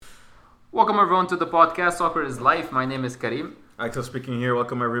Welcome everyone to the podcast Soccer is Life. My name is Karim. Axel speaking here.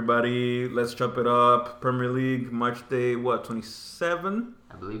 Welcome everybody. Let's chop it up. Premier League, March day, 27?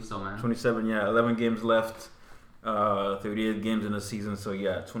 I believe so, man. 27, yeah. 11 games left. 38 games in the season. So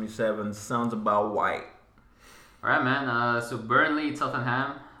yeah, 27 sounds about right. Alright, man. So Burnley,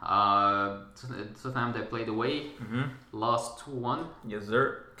 Tottenham. Tottenham, they played away. Lost 2-1. Yes,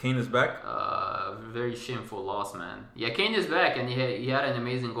 sir. Kane is back. Very shameful loss, man. Yeah, Kane is back and he had an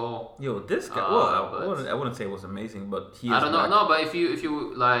amazing goal. Yo, this guy. I wouldn't say it was amazing, but he is I don't know. back. No, but if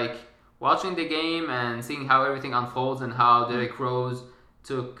you like watching the game and seeing how everything unfolds and how Derek Rose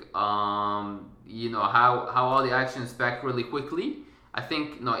took how all the actions back really quickly. I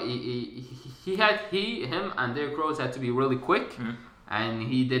think him and Derek Rose had to be really quick. And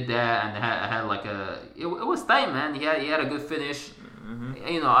he did that, and had like it was tight, man. He had a good finish.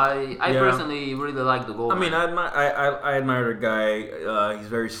 I personally really like the goal. I mean, I admire the guy. He's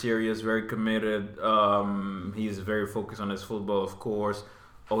very serious, very committed. He's very focused on his football, of course.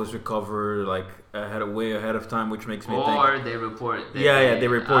 Always recover way ahead of time, which makes me think. Or they report. They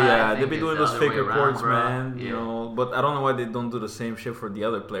report. They've been doing those fake reports, around, man. You know, but I don't know why they don't do the same shit for the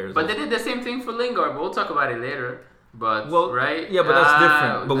other players. But they did the same thing for Lingard. But we'll talk about it later. But right? Yeah, but that's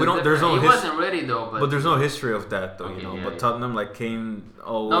different. But we don't. There's no. He wasn't ready though. But there's no history of that though. But Tottenham, like Kane,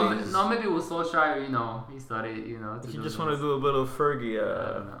 always. No, maybe with Solskjaer, he started, He just wanted to do a bit of Fergie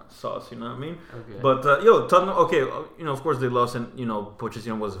sauce. You know what I mean? Okay. But Tottenham. Okay, of course they lost, and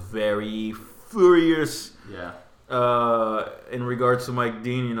Pochettino was very furious. Yeah. In regards to Mike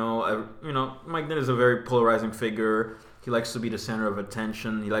Dean, Mike Dean is a very polarizing figure. He likes to be the center of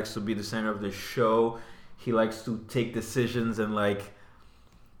attention. He likes to be the center of the show. He likes to take decisions and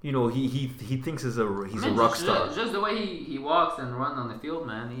he thinks he's a rock star. Just the way he walks and runs on the field,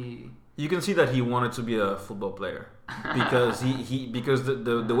 man. You can see that he wanted to be a football player because because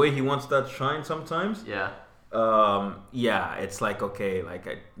the way he wants that shine sometimes. Yeah. It's like okay,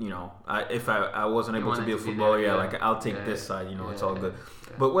 if I wasn't able to be a footballer, I'll take this side. It's all good.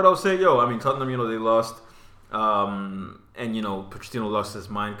 Yeah. But what I'll say, Tottenham, they lost. And Pochettino lost his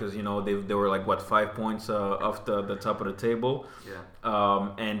mind because they were 5 points off the top of the table. Yeah.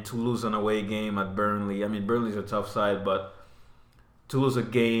 And to lose an away game at Burnley, I mean Burnley's a tough side, but to lose a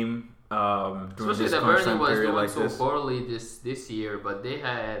game during especially this that Burnley was period doing like so this. poorly this year, but they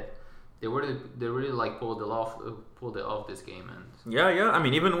really pulled it off this game. And Yeah. I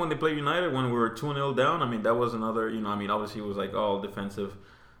mean, even when they played United, when we were 2-0 down, I mean that was another. Obviously it was all defensive.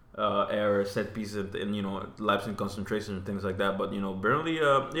 Error, set pieces, and lapse in concentration and things like that. But Burnley,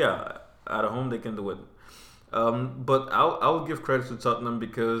 at home they can do it. But I'll give credit to Tottenham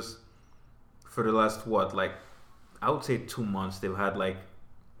because for the last I would say 2 months they've had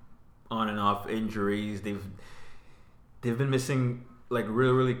on and off injuries. They've been missing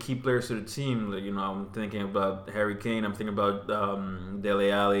really really key players to the team. I'm thinking about Harry Kane. I'm thinking about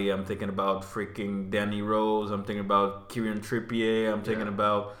Dele Alli. I'm thinking about freaking Danny Rose. I'm thinking about Kieran Trippier. I'm thinking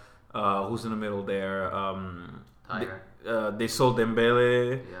about who's in the middle there. Dyer. They sold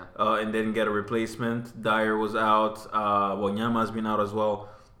Dembele and didn't get a replacement. Dyer was out. Wanyama's been out as well.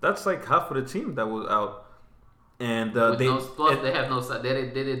 That's half of the team that was out. And they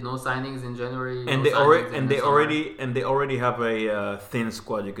did no signings in January. And they already have a thin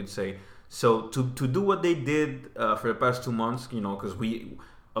squad, you could say. So to do what they did for the past 2 months, because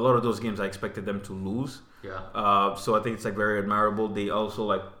a lot of those games I expected them to lose. Yeah. So I think it's very admirable. They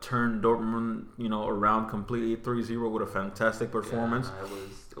also turned Dortmund around completely 3-0 with a fantastic performance. Yeah, it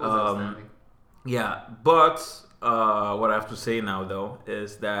was outstanding. Yeah, but what I have to say now though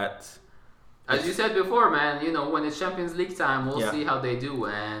is that. As you said before, man, when it's Champions League time, we'll see how they do.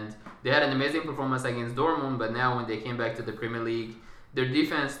 And they had an amazing performance against Dortmund, but now when they came back to the Premier League, their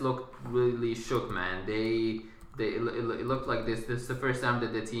defense looked really shook, man. It looked like this is the first time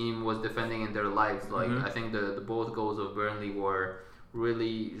that the team was defending in their lives. I think the both goals of Burnley were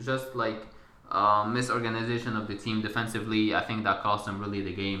really just misorganization of the team defensively. I think that cost them really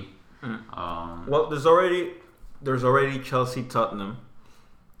the game. Well, there's already Chelsea Tottenham.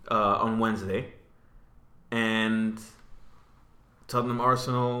 On Wednesday, and Tottenham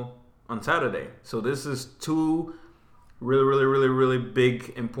Arsenal on Saturday. So this is 2 really, really, really, really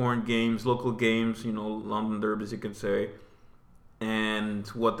big, important games, local games. London derbies, you could say. And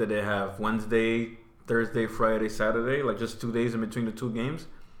what did they have? Wednesday, Thursday, Friday, Saturday, just 2 days in between the 2 games.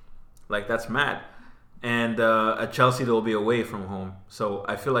 That's mad. And at Chelsea, they'll be away from home. So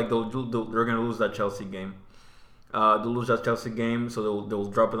I feel like they're gonna lose that Chelsea game. They'll lose that Chelsea game, so they'll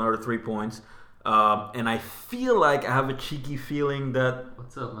drop another 3 points. And I feel like I have a cheeky feeling that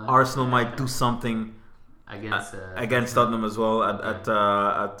What's up, man? Arsenal might do something against Tottenham as well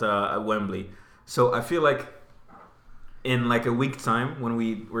at Wembley. So I feel like in like a week time when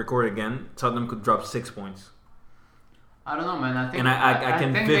we record again, Tottenham could drop 6 points. I don't know, man. I think I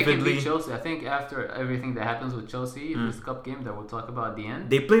can think vividly they can beat Chelsea. I think after everything that happens with Chelsea in this cup game that we'll talk about at the end,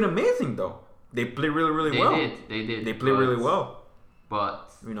 they played amazing though. They played really well. They did. They played really well.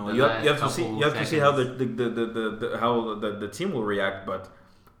 But you know, you have to see how the team will react. But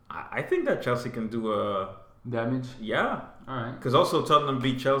I think that Chelsea can do a damage. Yeah. All right. Because also Tottenham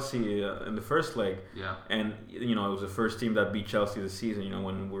beat Chelsea in the first leg. Yeah. And you know, it was the first team that beat Chelsea this season. You know,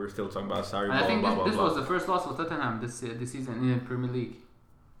 when we were still talking about Sarri. And I think this was the first loss for Tottenham this season in the Premier League.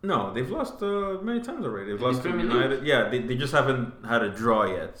 No, they've lost many times already. They've lost to Premier United. League? Yeah, they just haven't had a draw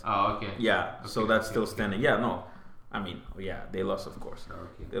yet. Oh, okay. Yeah, okay, so that's still standing. Yeah, no. I mean, yeah, they lost, of course.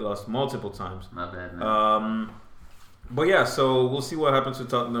 Okay. They lost multiple times. My bad, man. But yeah, so we'll see what happens to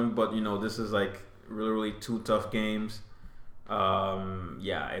Tottenham. But you know, this is like really two tough games.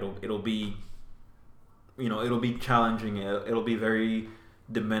 Yeah, it'll be, you know, it'll be challenging. It'll be very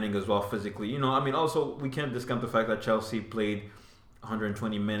demanding as well physically. You know, I mean, also we can't discount the fact that Chelsea played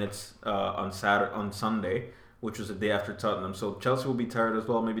 120 minutes on Sunday, which was the day after Tottenham. So Chelsea will be tired as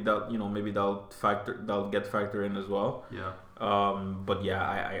well. Maybe that'll get factored in as well. Yeah. But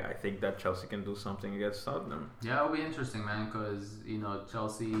yeah, I think that Chelsea can do something against Tottenham. Yeah, it'll be interesting, man, because you know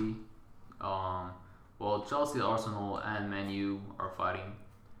Chelsea, Chelsea, Arsenal, and Man U are fighting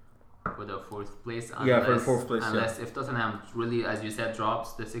for the fourth place. For the fourth place. Unless if Tottenham really, as you said,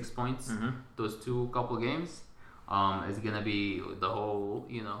 drops the 6 points, those couple games. It's gonna be the whole,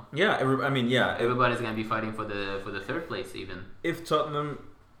 you know. Yeah, everybody's gonna be fighting for the third place even. If Tottenham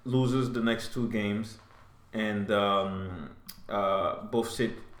loses the next 2 games, and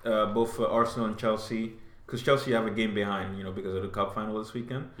both Arsenal and Chelsea, because Chelsea have a game behind, you know, because of the cup final this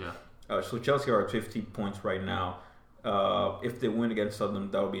weekend. Yeah. So Chelsea are at 50 points right now. If they win against Tottenham,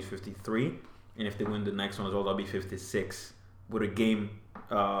 that would be 53, and if they win the next one as well, that'll be 56 with a game.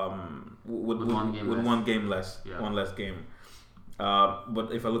 With one game less, one less game.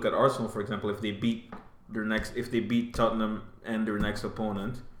 But if I look at Arsenal, for example, if they beat Tottenham and their next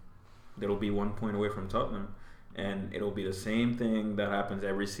opponent, they'll be 1 point away from Tottenham, and it'll be the same thing that happens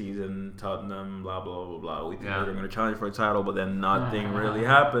every season. Tottenham, blah blah blah blah. We think they're going to challenge for a title, but then nothing really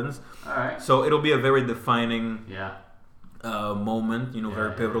happens. All right. So it'll be a very defining moment. You know,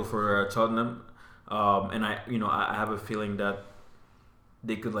 very pivotal for Tottenham. And I have a feeling that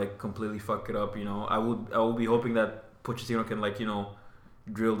they could like completely fuck it up, you know. I would be hoping that Pochettino can like, you know,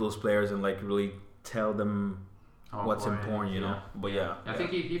 drill those players and like really tell them what's important, you know. But I think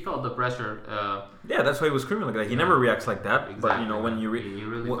he felt the pressure. That's why he was screaming like that. He never reacts like that. Exactly. But you know, when you he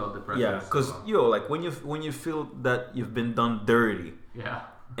really felt the pressure. Yeah, because like when you feel that you've been done dirty. Yeah.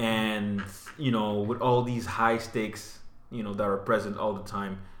 And you know, with all these high stakes, you know, that are present all the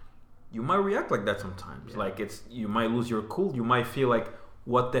time, you might react like that sometimes. Yeah. Like you might lose your cool. You might feel like,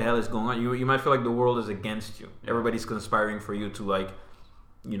 what the hell is going on? You might feel like the world is against you. Yeah. Everybody's conspiring for you to like,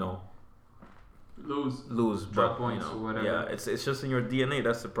 you know, lose, drop points, or whatever. Yeah, it's just in your DNA.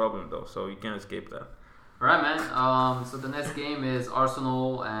 That's the problem, though. So you can't escape that. All right, man. So the next game is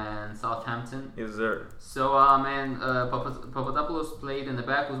Arsenal and Southampton. Yes, sir. So, Papadopoulos played in the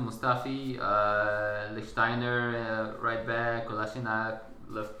back with Mustafi, Lichtsteiner right back, Kolasinac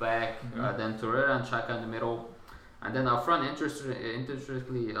left back, then Torreira and Xhaka in the middle. And then up front,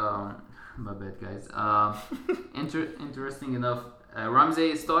 interestingly, my bad, guys. Interesting enough,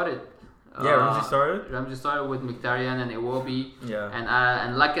 Ramsey started. Ramsey started with Mkhitaryan and Iwobi. Yeah.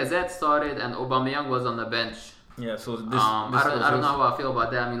 And Lacazette started, and Aubameyang was on the bench. Yeah. So this I don't know how I feel about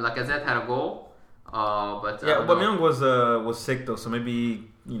that. I mean, Lacazette had a goal, but Aubameyang was sick though, so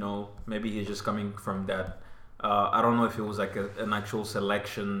maybe he's just coming from that. I don't know if it was like an actual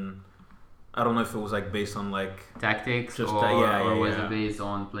selection. I don't know if it was like based on like tactics or was it based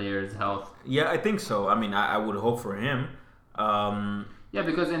on players' health? Yeah, I think so. I mean, I would hope for him.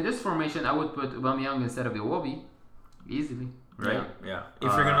 Because in this formation, I would put Aubameyang instead of Iwobi, easily, right? Yeah.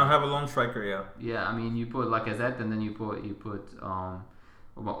 If you're gonna have a lone striker, yeah. Yeah, I mean, you put Lacazette, and then you put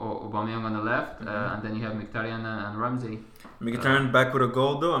Aubameyang on the left, and then you have Mkhitaryan and Ramsey. Mkhitaryan back with a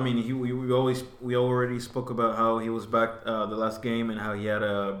goal though. I mean, we already spoke about how he was back the last game and how he had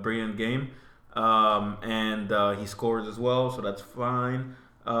a brilliant game, and he scored as well, so that's fine.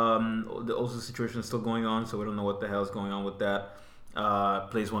 The situation is still going on, so we don't know what the hell is going on with that.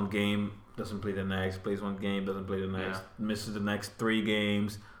 Plays one game, doesn't play the next. Plays one game, doesn't play the next. Misses the next 3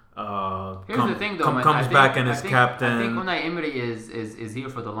 games. Here's the thing, though, comes back and is captain. I think Unai Emery is here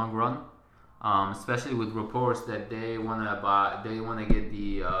for the long run, especially with reports that they wanna get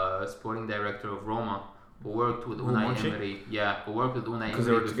the sporting director of Roma who worked with Unai Emery. Yeah, who worked with Unai Emery because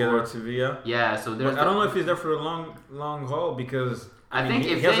they were together at Sevilla. Yeah, so there's. But I don't know if he's there for a long haul because I think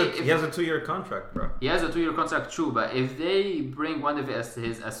he has a 2-year contract, bro. He has a 2-year contract, true. But if they bring one of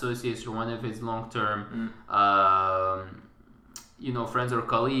his associates or one of his long-term, friends or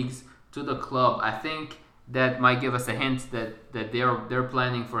colleagues to the club, I think that might give us a hint that they're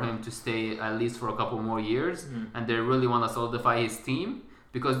planning for him to stay at least for a couple more years, and they really want to solidify his team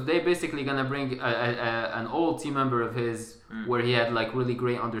because they basically gonna bring an old team member of his where he had like really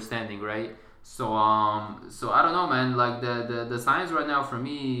great understanding, right? So I don't know, man. Like the signs right now for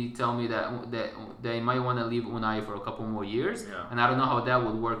me tell me that they might want to leave Unai for a couple more years, and I don't know how that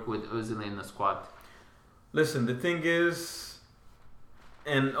would work with Özil in the squad. Listen, the thing is.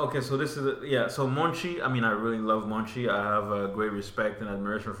 And okay, so this is so Monchi. I mean, I really love Monchi. I have a great respect and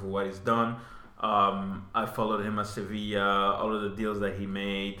admiration for what he's done. I followed him at Sevilla, all of the deals that he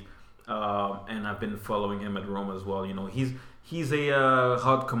made, and I've been following him at Rome as well. You know, he's a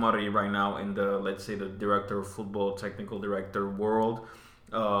hot commodity right now in the, let's say, the director of football, technical director world.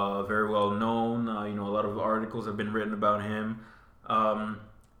 Very well known. A lot of articles have been written about him.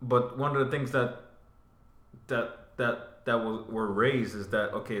 But one of the things that were raised is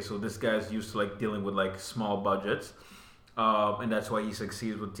that, okay, so this guy's used to like dealing with like small budgets, and that's why he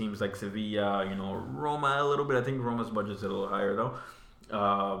succeeds with teams like Sevilla, Roma a little bit. I think Roma's budget's a little higher though,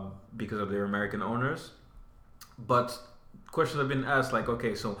 because of their American owners. But questions have been asked like,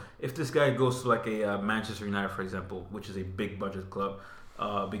 okay, so if this guy goes to like a Manchester United, for example, which is a big budget club,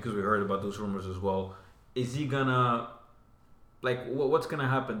 because we heard about those rumors as well, is he gonna what's gonna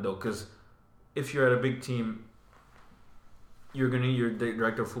happen though? Because if you're at a big team, you're gonna need your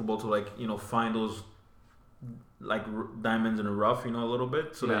director of football to find those like diamonds in the rough, a little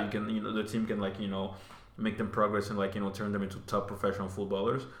bit, so that you can, the team can make them progress and turn them into top professional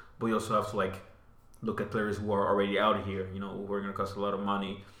footballers. But you also have to look at players who are already out here, who are gonna cost a lot of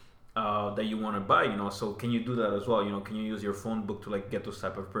money, that you want to buy, So can you do that as well? Can you use your phone book to get those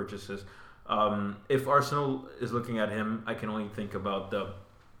type of purchases? If Arsenal is looking at him, I can only think about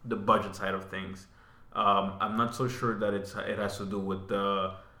the budget side of things. I'm not so sure that it has to do with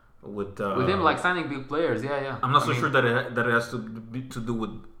him signing big players. Yeah. I'm not sure that it has to do with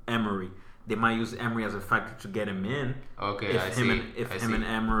Emery. They might use Emery as a factor to get him in. Okay, if him and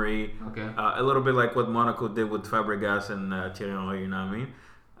Emery, okay, a little bit like what Monaco did with Fabregas and Thierry Henry. You know what I mean?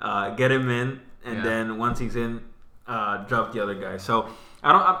 Get him in, and then once he's in, drop the other guy. So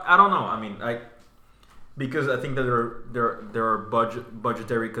I don't know. I mean, because I think that there are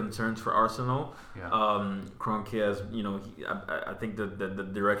budgetary concerns for Arsenal. Yeah. Kroenke has, I think that the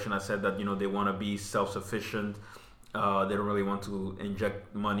direction I said that they want to be self-sufficient. They don't really want to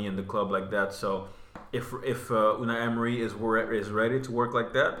inject money in the club like that. So if Unai Emery is ready to work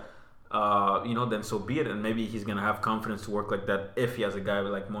like that, then so be it. And maybe he's gonna have confidence to work like that if he has a guy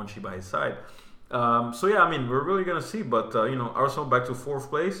like Monchi by his side. We're really gonna see. But Arsenal back to 4th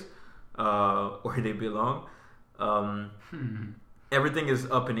place. Where they belong. Everything is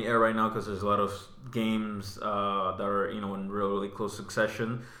up in the air right now because there's a lot of games that are in really close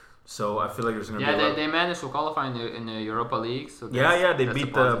succession. So I feel like there's gonna be they managed to qualify in the Europa League. So they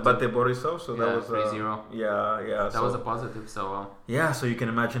beat Bate Borisov. So that was 3-0. That was a positive. So so you can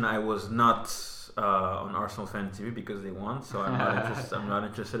imagine I was not on Arsenal Fan TV because they won. So I'm not interested. I'm not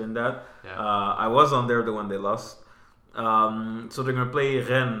interested in that. Yeah. I was on there when they lost. So they're gonna play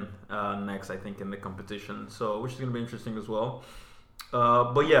Rennes next, I think, in the competition. So which is gonna be interesting as well.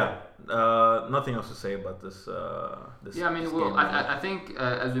 Nothing else to say about this. I think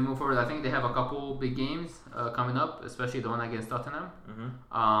as we move forward, I think they have a couple big games coming up, especially the one against Tottenham.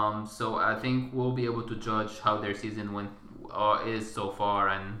 Mm-hmm. So I think we'll be able to judge how their season is so far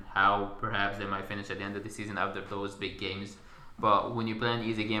and how perhaps they might finish at the end of the season after those big games. But when you play an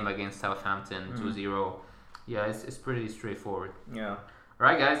easy game against Southampton, 2-0. Yeah, it's pretty straightforward. Yeah. All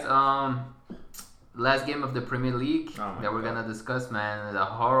right, guys. Last game of the Premier League that we're gonna discuss, man. A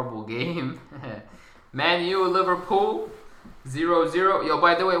horrible game. Man U, Liverpool, 0-0. Yo,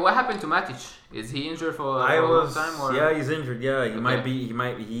 by the way, what happened to Matic? Is he injured for a long time? Or? Yeah, he's injured. Yeah,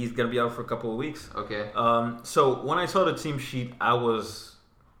 he's gonna be out for a couple of weeks. Okay. So when I saw the team sheet, I was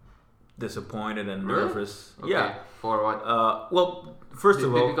disappointed and nervous. Okay. Yeah. For what? First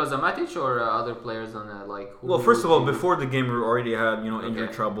of all, because of Matic or other players on first of all, before the game, we already had injury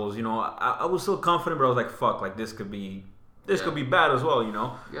troubles. I was still confident, but I was like, "Fuck! This could be bad as well."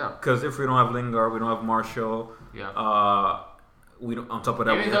 Yeah. Because if we don't have Lingard, we don't have Martial. Yeah. We don't. On top of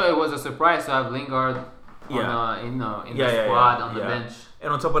that, even though it was a surprise to have Lingard in the squad on the bench.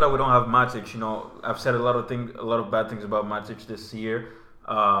 And on top of that, we don't have Matic. I've said a lot of bad things about Matic this year.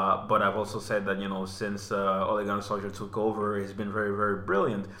 But I've also said that since Ole Gunnar Solskjaer took over, he's been very, very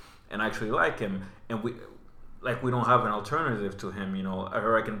brilliant, and I actually like him. And we don't have an alternative to him.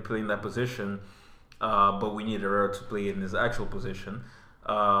 Herrera can play in that position, but we need Herrera to play in his actual position.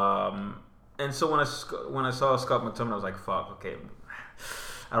 And so when I saw Scott McTominay, I was like, "Fuck, okay."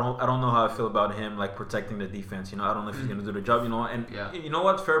 I don't know how I feel about him, like protecting the defense. I don't know if he's gonna do the job. And you know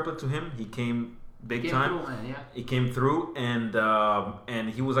what? Fair play to him. He came big time. Through, man, yeah. He came through, and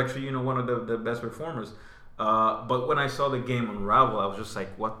he was actually one of the best performers. But when I saw the game unravel, I was just like,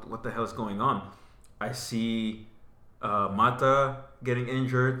 what the hell is going on? I see Mata getting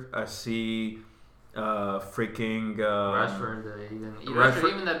injured. I see freaking Rashford.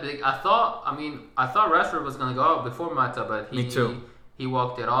 Even that big. I thought Rashford was gonna go out before Mata, but me too. He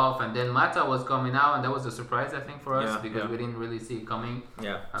walked it off, and then Mata was coming out, and that was a surprise, I think, for us because we didn't really see it coming.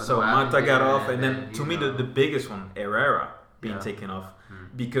 Yeah. So Mata got off, and then to me the biggest one, Herrera being taken off,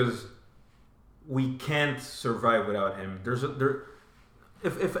 because we can't survive without him.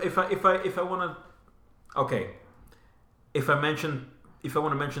 If I want to, okay, if I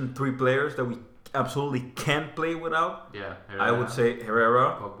want to mention 3 players that we absolutely can't play without, I would say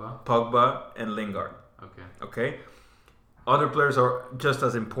Herrera, Pogba, and Lingard. Okay. Other players are just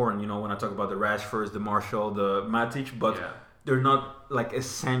as important, when I talk about the Rashfords, the Martial, the Matic, but they're not like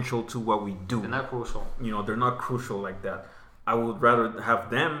essential to what we do. They're not crucial. They're not crucial like that. I would rather have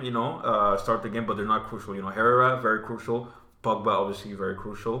them, start the game, but they're not crucial. Herrera, very crucial. Pogba, obviously, very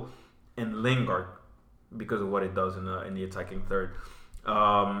crucial. And Lingard, because of what it does in the attacking third.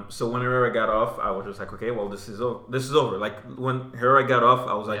 So when Herrera got off, I was just like, okay, well, this is over. Like, when Herrera got off,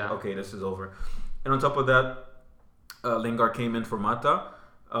 I was like, okay, this is over. And on top of that, Lingard came in for Mata.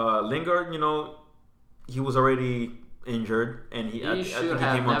 Lingard, he was already injured, and he should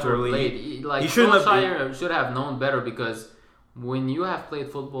have never played. He should have known better, because when you have played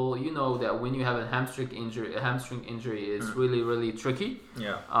football, you know that when you have a hamstring injury is really, really tricky.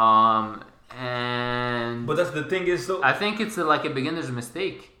 Yeah. But that's the thing is, though, I think it's like a beginner's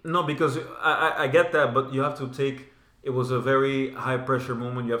mistake. No, because I get that, but you have to take. It was a very high pressure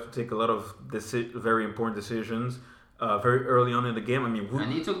moment. You have to take a lot of very important decisions. Very early on in the game. And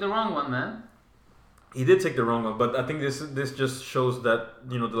he took the wrong one, man. He did take the wrong one, but I think this just shows that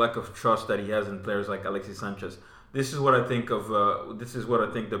the lack of trust that he has in players like Alexis Sanchez. This is what I think of. This is what I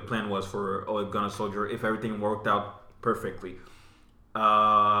think the plan was for Ole Gunnar Solskjaer if everything worked out perfectly.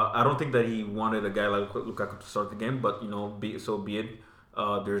 I don't think that he wanted a guy like Lukaku to start the game, but be it.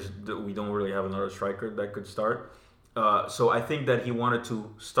 We don't really have another striker that could start. So I think that he wanted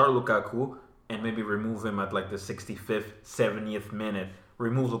to start Lukaku and maybe remove him at like the 65th, 70th minute.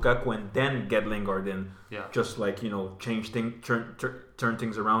 Remove Lukaku and then get Lingard in. Yeah. Just like, change things, turn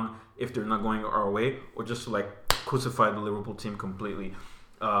things around if they're not going our way, or just to like crucify the Liverpool team completely.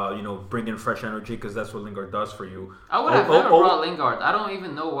 Bring in fresh energy, because that's what Lingard does for you. I would have never brought Lingard. I don't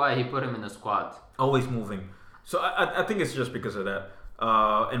even know why he put him in the squad. Always moving. So I think it's just because of that.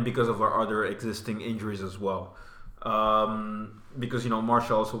 And because of our other existing injuries as well. Because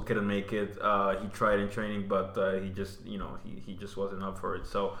Martial also couldn't make it. He tried in training, but he just he just wasn't up for it.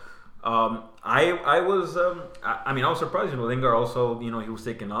 So I was surprised. Lingard also he was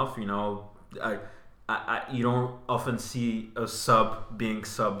taken off. You don't often see a sub being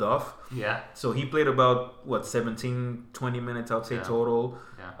subbed off. Yeah. So he played about 17, 20 minutes, I'd say, total.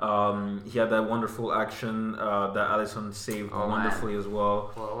 Yeah. He had that wonderful action that Alisson saved wonderfully as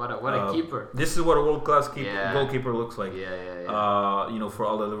well. What a keeper! This is what a world-class goalkeeper looks like. Yeah. For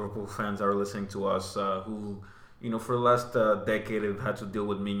all the Liverpool fans that are listening to us, who for the last decade have had to deal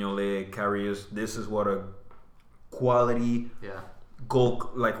with Mignolet, Karius. This is what a quality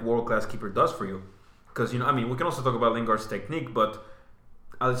world-class keeper does for you. Because we can also talk about Lingard's technique, but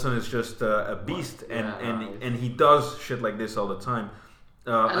Alisson is just a beast, and he does shit like this all the time.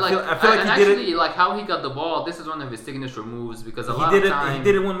 I feel like he did it. Like how he got the ball, this is one of his signature moves, because he did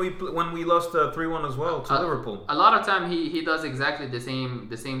it when we lost 3-1 as well to Liverpool. A lot of time he does exactly the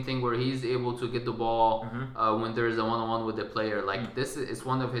same thing, where he's able to get the ball when there's a one-on-one with the player. Like this is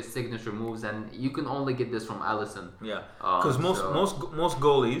one of his signature moves, and you can only get this from Alisson. Yeah, because most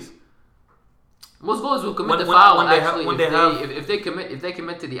goalies. Most goalies will commit the foul. If they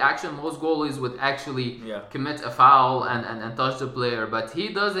commit to the action, most goalies would actually commit a foul and touch the player. But he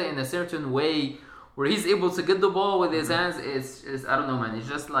does it in a certain way where he's able to get the ball with his hands. It's I don't know, man. It's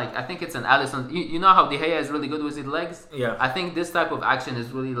just like, I think it's an Alisson. You know how De Gea is really good with his legs? Yeah. I think this type of action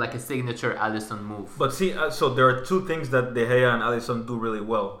is really like a signature Alisson move. But see, so there are two things that De Gea and Alisson do really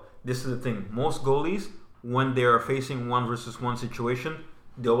well. This is the thing. Most goalies, when they are facing 1-versus-1 situation,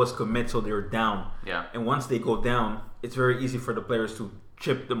 they always commit, so they're down. Yeah. And once they go down, it's very easy for the players to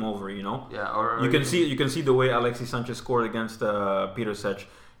chip them over. You know. Yeah. Or you can see the way Alexis Sanchez scored against Peter Cech.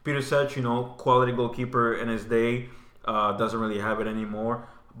 Peter Cech, you know, quality goalkeeper in his day, doesn't really have it anymore.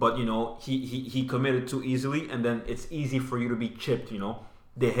 But you know, he committed too easily, and then it's easy for you to be chipped. You know,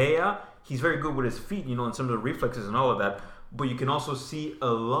 De Gea, he's very good with his feet. You know, in terms of reflexes and all of that. But you can also see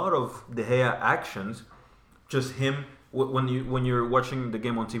a lot of De Gea actions, just him when you're watching the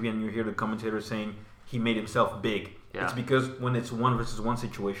game on TV and you hear the commentator saying he made himself big. Yeah. It's because when it's 1-versus-1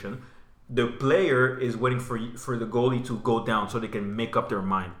 situation, the player is waiting for the goalie to go down so they can make up their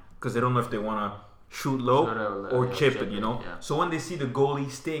mind, because they don't know if they want to shoot low or chip it, you know. Yeah. So when they see the goalie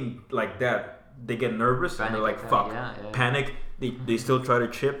staying like that, they get nervous and they're like, "Fuck!" Panic. They still try to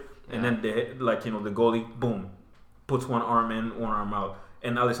chip, and then they, like, you know, the goalie, boom, puts one arm in, one arm out,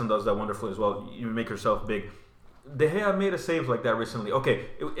 and Alisson does that wonderfully as well. You make yourself big. De Gea made a save like that recently. Okay,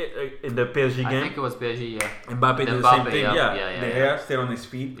 in the PSG game. I think it was PSG, yeah. Mbappe did the same thing. Yeah. De Gea stayed on his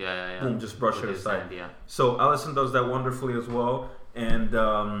feet. Yeah. Boom, just brush it aside. Yeah. So Alisson does that wonderfully as well. And,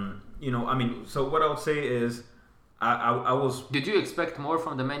 you know, I mean, so what I would say is, I was... Did you expect more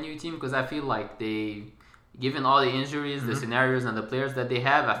from the Man U team? Because I feel like they, given all the injuries, the scenarios, and the players that they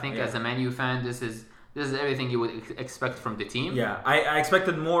have, I think as a Man U fan, this is everything you would expect from the team. Yeah, I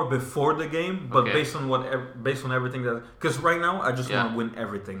expected more before the game, but based on everything that, because right now I just want to win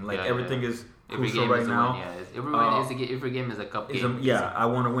everything. Like everything is crucial right now. Every game is a cup game. I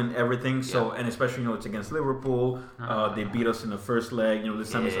want to win everything. So and especially, you know, it's against Liverpool. They beat us in the first leg. You know,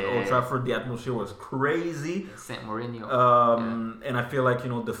 this time it's at Old Trafford. The atmosphere was crazy. Saint Mourinho. And I feel like, you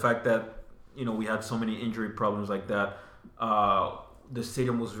know, the fact that, you know, we had so many injury problems like that. The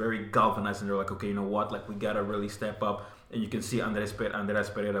stadium was very galvanized, and they're like, okay, you know what? Like, we gotta really step up. And you can see Andres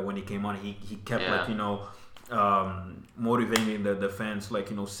Pereira, when he came on, he kept like, you know, motivating the fans, like,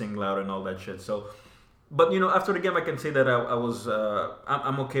 you know, sing loud and all that shit. So, but, you know, after the game, I can say that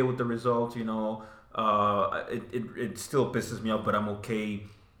I'm okay with the result. You know, it still pisses me off, but I'm okay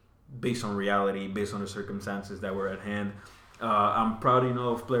based on reality, based on the circumstances that were at hand. I'm proud, you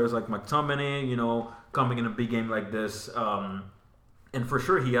know, of players like McTominay, you know, coming in a big game like this. And for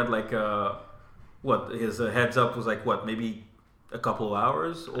sure, he had like his heads up was like maybe a couple of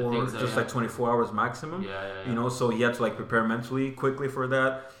hours or just like 24 hours maximum. You know, so he had to like prepare mentally quickly for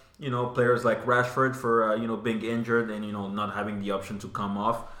that. You know, players like Rashford for you know, being injured and, you know, not having the option to come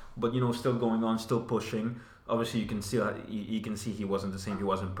off, but, you know, still going on, still pushing. Obviously, you can see he wasn't the same. He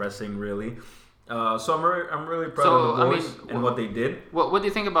wasn't pressing really. So I'm really proud of the boys and what they did. What do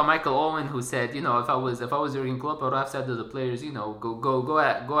you think about Michael Owen, who said, you know, if I was Jurgen Klopp, I would have said to the players, you know, go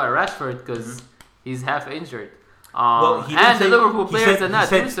at Rashford because he's half injured. Well, the Liverpool players did not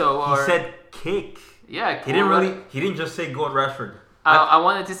do so. He said kick. Yeah, cool. He didn't just say go at Rashford. I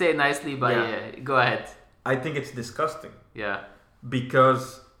wanted to say it nicely, but go ahead. I think it's disgusting. Yeah.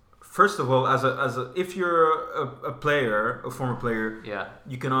 Because, first of all, if you're a player, a former player,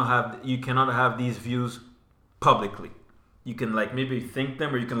 you cannot have these views publicly. You can like maybe think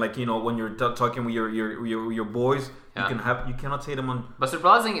them, or you can like, you know, when you're talking with your boys, you cannot say them on. But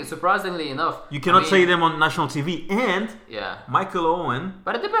surprisingly enough, you cannot say them on national TV. And Michael Owen.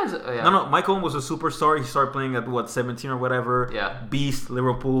 But it depends. No, Michael Owen was a superstar. He started playing at 17 or whatever. Yeah. Beast,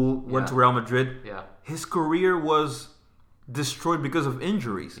 Liverpool, went to Real Madrid. Yeah. His career was destroyed because of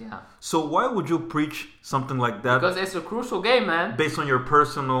injuries. Yeah. So why would you preach something like that? Because it's a crucial game, man. Based on your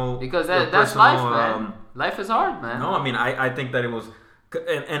personal. Because that's life, man. Life is hard, man. No, I mean, I think that it was,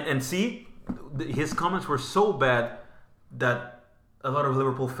 and see, his comments were so bad that a lot of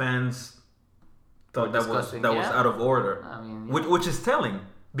Liverpool fans thought that was out of order. I mean, which is telling.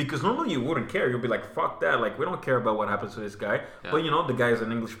 Because normally you wouldn't care. You'll be like, fuck that. Like, we don't care about what happens to this guy. Yeah. But, you know, the guy is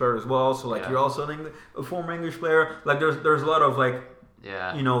an English player as well. So, like, you're also a former English player. Like, there's a lot of, like,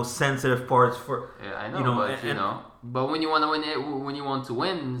 you know, sensitive parts for... Yeah, I know, but when you want to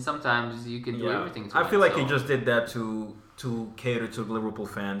win, sometimes you can do everything to win. I feel like he just did that to cater to Liverpool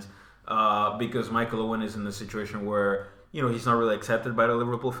fans. Because Michael Owen is in a situation where, you know, he's not really accepted by the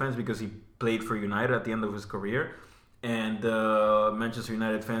Liverpool fans because he played for United at the end of his career. And Manchester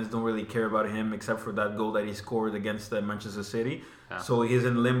United fans don't really care about him except for that goal that he scored against Manchester City. Yeah. So he's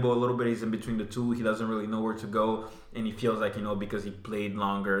in limbo a little bit. He's in between the two. He doesn't really know where to go. And he feels like, you know, because he played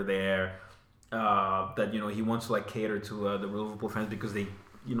longer there, that, you know, he wants to, like, cater to the Liverpool fans because they,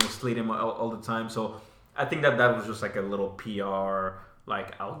 you know, slate him all the time. So I think that was just like a little PR,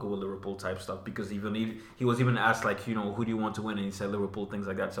 like, I'll go with Liverpool type stuff. Because he was even asked, like, you know, who do you want to win? And he said Liverpool, things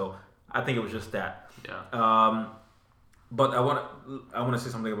like that. So I think it was just that. Yeah. But I want to say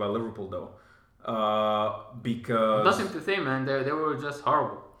something about Liverpool though, because nothing to say, man. They were just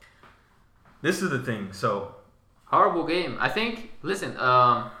horrible. This is the thing. So Horrible game. I think. Listen.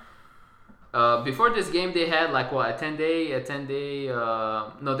 Before this game, they had like what a 10-day.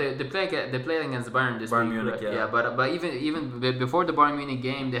 No, they played against Bayern this Bayern week. Munich, right? But even before the Bayern Munich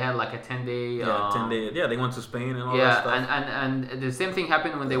game, they had like a 10-day. 10-day. Yeah, they went to Spain and all that stuff. and the same thing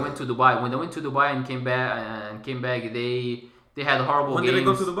happened when they went to Dubai. When they went to Dubai and came back, they had horrible When games. did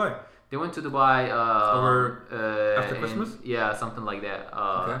they go to Dubai? They went to Dubai after Christmas? Yeah, something like that.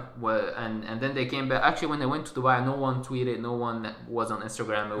 Okay. And then they came back. Actually, when they went to Dubai, no one tweeted, no one was on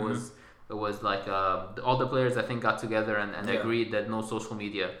Instagram. It was like all the players I think got together and agreed that no social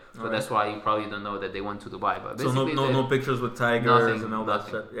media. So that's why you probably don't know that they went to Dubai. But basically, so no pictures with tigers and all that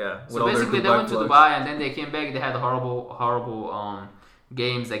shit. Yeah. So basically, they went to Dubai and then they came back. They had horrible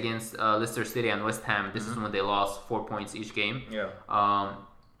games against Leicester City and West Ham. This is when they lost 4 points each game. Yeah. I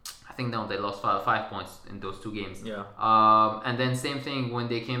think they lost 5 points in those 2 games. Yeah. And then same thing when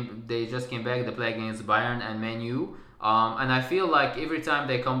they just came back. They play against Bayern and Man U. And I feel like every time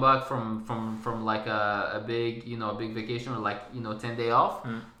they come back from like a big big vacation or like 10-day off,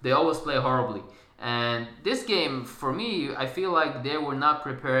 they always play horribly. And this game for me, I feel like they were not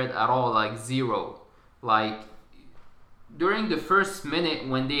prepared at all. Like zero. Like during the first minute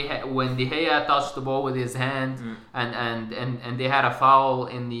when De Gea touched the ball with his hand and they had a foul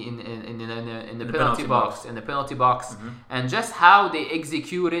in the penalty box and just how they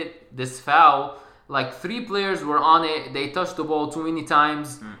executed this foul. Like 3 players were on it. They touched the ball too many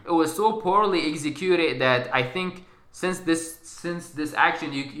times. It was so poorly executed that I think since this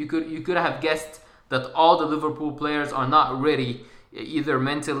action, you could have guessed that all the Liverpool players are not ready, either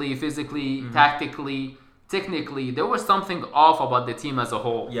mentally, physically, tactically, technically. There was something off about the team as a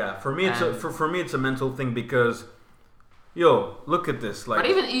whole. Yeah, for me it's a mental thing because, look at this. Like,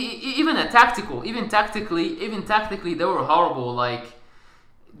 but even tactically, they were horrible. Like.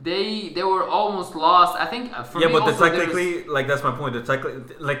 They were almost lost. I think for me but also the technically, like that's my point.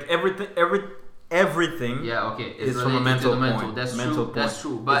 Like everything. Yeah, okay. Is from a mental point. That's mental true. Point. That's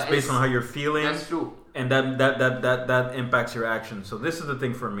true. But it's based on how you're feeling. That's true. And that impacts your actions. So this is the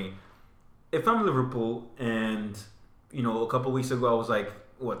thing for me. If I'm Liverpool and a couple weeks ago I was like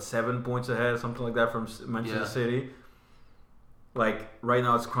 7 points ahead, something like that from Manchester City. Like right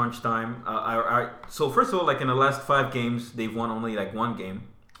now it's crunch time. So first of all, like in the last 5 games, they've won only like 1 game.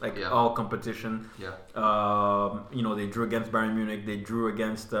 All competition. Yeah. They drew against Bayern Munich. They drew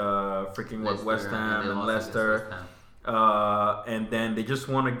against West Ham and Leicester. And then they just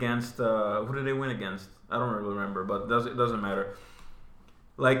won against who did they win against? I don't really remember, but it doesn't matter.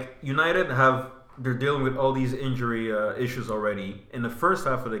 Like United they're dealing with all these injury issues already in the first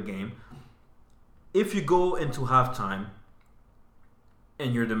half of the game. If you go into halftime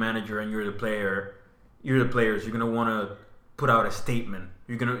and you're the manager and you're the players, you're gonna want to put out a statement.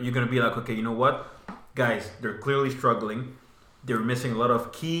 You're gonna be like, okay, you know what, guys, they're clearly struggling. They're missing a lot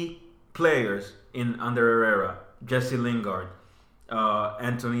of key players under Herrera, Jesse Lingard,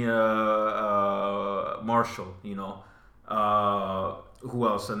 Anthony Martial. Who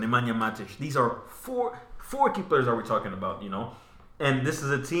else? Nemanja Matic. These are four key players that we're talking about. And this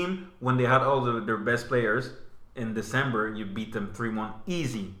is a team when they had all their best players in December. You beat them 3-1,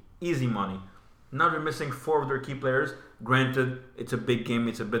 easy money. Now they're missing 4 of their key players. Granted, it's a big game.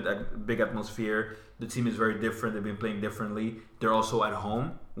 It's a big atmosphere. The team is very different. They've been playing differently. They're also at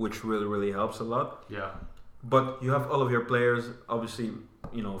home, which really, really helps a lot. Yeah. But you have all of your players. Obviously,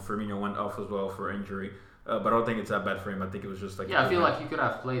 Firmino went off as well for injury. But I don't think it's that bad for him. I think it was just like... Yeah, I feel like he could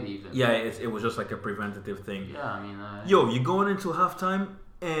have played even. Yeah, it was just like a preventative thing. Yeah, I mean... you're going into halftime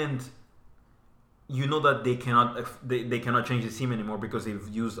and you know that they cannot change the team anymore because they've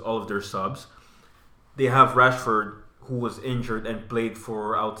used all of their subs. They have Rashford, who was injured and played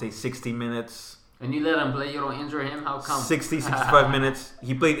for, I would say, 60 minutes. And you let him play, you don't injure him? How come? 65 minutes.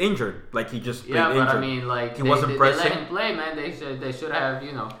 He played injured. Like, he just played injured. Yeah, but I mean, like, he wasn't pressing. They let him play, man. They should have,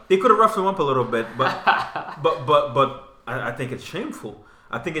 They could have roughed him up a little bit, but I think it's shameful.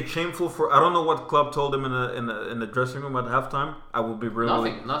 I think it's shameful for... I don't know what Klopp told him in the dressing room at halftime. I will be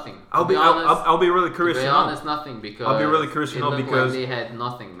really... Nothing. I'll be really curious to know. To be honest, nothing, because... I'll be really curious to know because... Like they had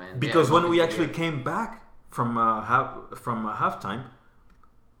nothing, man. Because when we actually came back from halftime,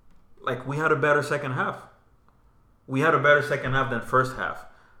 like, we had a better second half. We had a better second half than first half,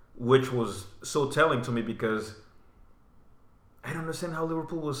 which was so telling to me because I don't understand how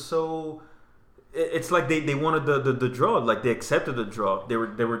Liverpool was so... It's like they wanted the draw. Like, they accepted the draw. They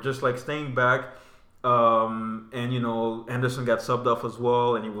were just like staying back. And Henderson got subbed off as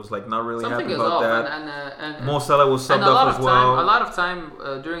well, and he was like not really happy about that. And Mo Salah was subbed off as well. A lot of time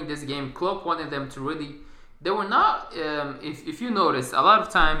during this game, Klopp wanted them to really they were not. If you notice, a lot of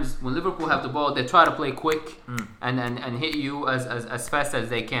times when Liverpool have the ball, they try to play quick and hit you as fast as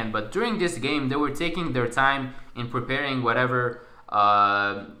they can. But during this game, they were taking their time in preparing whatever.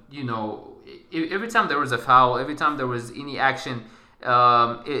 Every time there was a foul, every time there was any action,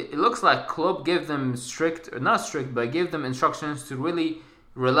 it looks like Klopp gave them gave them instructions to really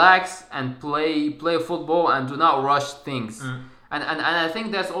relax and play football and do not rush things. And I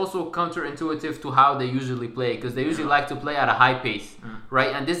think that's also counterintuitive to how they usually play, because they usually like to play at a high pace,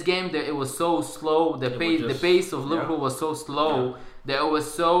 right? And this game, it was so slow. The pace of Liverpool was so slow that it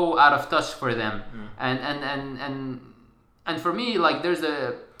was so out of touch for them. And for me, like,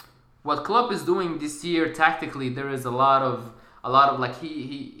 what Klopp is doing this year tactically, there is a lot of like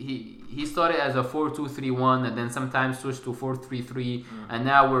he started as a 4-2-3-1 and then sometimes switched to 4-3-3, and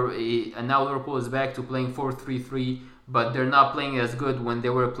now Liverpool is back to playing 4-3-3. But they're not playing as good when they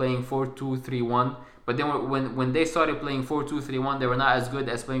were playing 4-2-3-1. But then when they started playing 4-2-3-1, they were not as good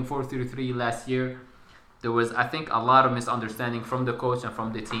as playing 4-3-3 last year. There was, I think, a lot of misunderstanding from the coach and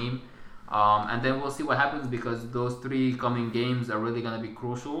from the team. And then we'll see what happens, because those 3 coming games are really going to be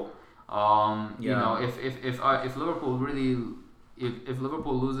crucial. If Liverpool if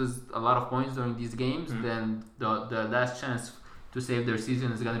Liverpool loses a lot of points during these games, then the last chance to save their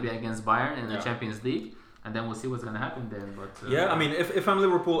season is going to be against Bayern in the Champions League. And then we'll see what's going to happen then. But I mean, if I'm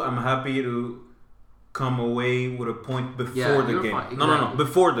Liverpool, I'm happy to come away with a point before the game. Exactly. No,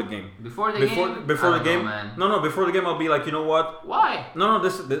 before the game. Before the game? Before the game, I'll be like, you know what? Why? No,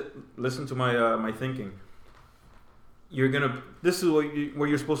 listen to my thinking. This is what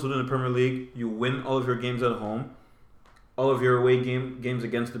you're supposed to do in the Premier League. You win all of your games at home, all of your away games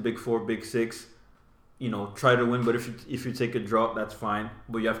against the Big 4, Big 6. Try to win. But if you take a draw, that's fine.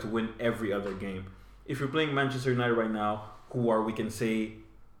 But you have to win every other game. If you're playing Manchester United right now, we can say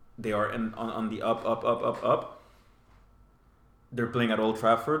they are on the up. They're playing at Old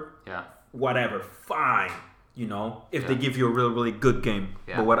Trafford. Yeah. Whatever, fine. If they give you a really, really good game.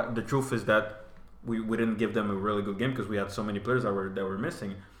 Yeah. But the truth is that we didn't give them a really good game because we had so many players that were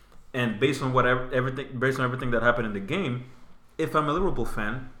missing. And based on everything that happened in the game, if I'm a Liverpool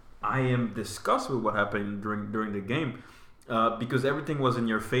fan, I am disgusted with what happened during the game. Because everything was in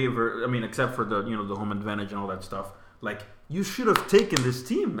your favor. I mean, except for the the home advantage and all that stuff. Like, you should have taken this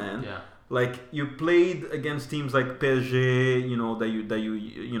team, man. Yeah. Like, you played against teams like PSG.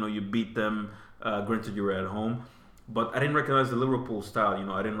 You beat them. Granted, you were at home, but I didn't recognize the Liverpool style.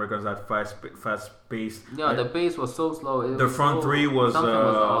 I didn't recognize that fast pace. Yeah, the pace was so slow. The front three was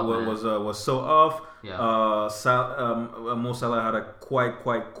so off. Yeah. Mo Salah had a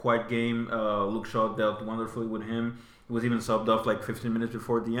quite game. Luke Shaw dealt wonderfully with him. Was even subbed off like 15 minutes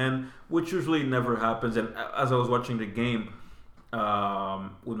before the end, which usually never happens. And as I was watching the game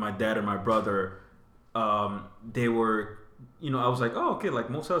with my dad and my brother, they were, I was like, oh, okay, like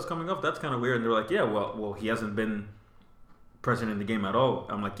Mo Salah's coming off. That's kind of weird. And they're like, yeah, well, he hasn't been present in the game at all.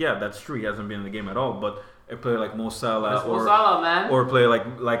 I'm like, yeah, that's true. He hasn't been in the game at all. But a player like Mo Salah, or a player like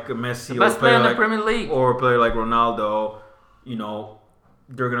Messi, the best player in the Premier League, or a player like Ronaldo,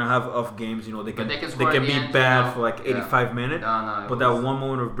 they're gonna have off games. They can be bad for like 85 minutes. But that one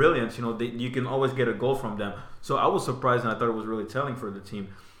moment of brilliance, you can always get a goal from them. So I was surprised, and I thought it was really telling for the team.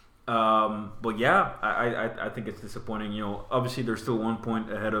 But yeah, I think it's disappointing. Obviously they're still 1 point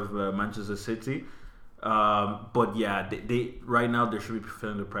ahead of Manchester City. But yeah, they right now they should be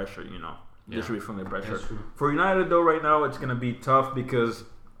feeling the pressure. They should be feeling the pressure. For United though, right now it's gonna be tough because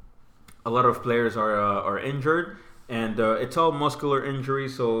a lot of players are injured. And it's all muscular injury,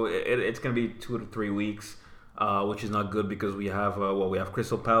 so it's going to be 2 to 3 weeks, which is not good because we have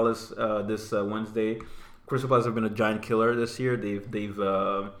Crystal Palace this Wednesday. Crystal Palace have been a giant killer this year. They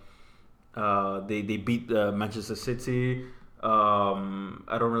beat Manchester City.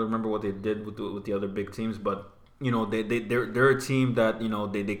 I don't really remember what they did with the other big teams, but they're a team that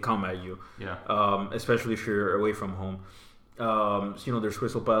they come at you. Yeah. Especially if you're away from home. There's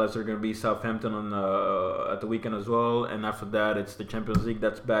Crystal Palace. They're going to be Southampton at the weekend as well, and after that, it's the Champions League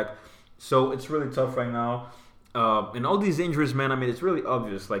that's back. So it's really tough right now. And all these injuries, man. I mean, it's really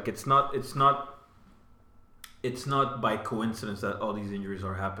obvious. Like it's not by coincidence that all these injuries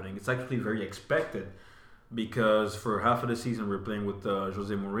are happening. It's actually very expected because for half of the season we're playing with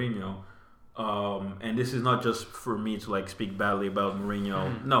Jose Mourinho. And this is not just for me to like speak badly about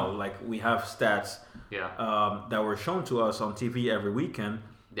Mourinho. No, like we have stats that were shown to us on TV every weekend.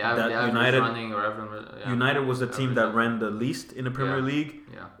 United was the team that ran the least in the Premier League.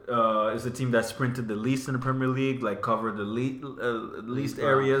 Is the team that sprinted the least in the Premier League, like covered the least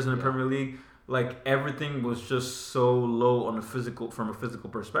areas in the Premier League. Like everything was just so low from a physical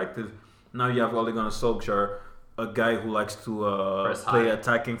perspective. Now you have Ole Gunnar Solskjaer, a guy who likes to play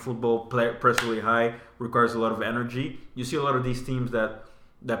attacking football, press really high, requires a lot of energy. You see a lot of these teams that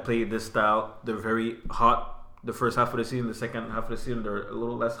play this style. They're very hot the first half of the season. The second half of the season, they're a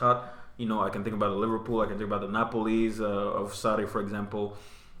little less hot. You know, I can think about the Liverpool. I can think about the Napolis of Sarri, for example.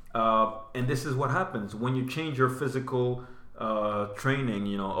 And this is what happens when you change your physical training.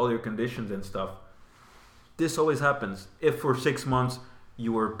 You know, all your conditions and stuff. This always happens. If for 6 months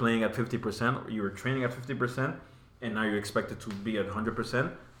you were playing at 50%, or you were training at 50%, and now you're expected to be at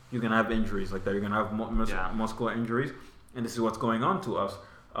 100%, you're gonna have injuries like that. You're gonna have muscular injuries, and this is what's going on to us.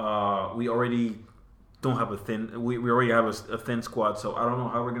 We already don't have we already have a thin squad, so I don't know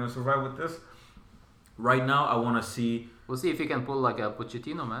how we're gonna survive with this. Right now, I want to see. We'll see if he can pull like a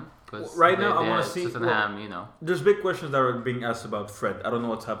Pochettino, man. Right now, I want to see. Tottenham, you know. There's big questions that are being asked about Fred. I don't know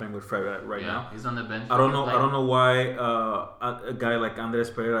what's happening with Fred right now. He's on the bench. I don't know. I don't know why a guy like Andres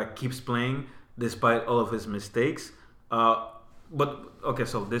Pereira keeps playing despite all of his mistakes. But okay,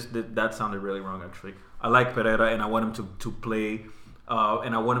 so that sounded really wrong. Actually, I like Pereira and I want him to play.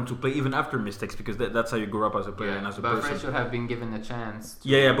 And I want him to play even after mistakes because that's how you grow up as a player and as a person. But Fred should have been given a chance.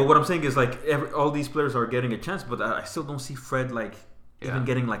 But what I'm saying is like all these players are getting a chance, but I still don't see Fred like even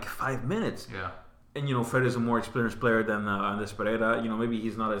getting like 5 minutes. Yeah. And you know, Fred is a more experienced player than Andres Pereira. You know, maybe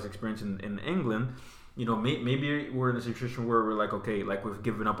he's not as experienced in England. You know, maybe we're in a situation where we're like, okay, like we've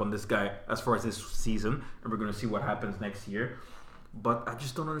given up on this guy as far as this season, and we're going to see what happens next year. But I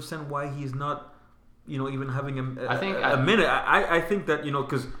just don't understand why he's not, you know, even having a minute. I think that, you know,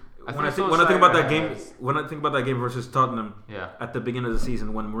 because when I think about that game versus Tottenham at the beginning of the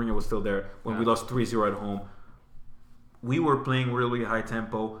season when Mourinho was still there, when we lost 3-0 at home, we were playing really high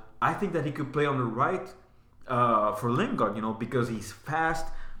tempo. I think that he could play on the right for Lingard, you know, because he's fast,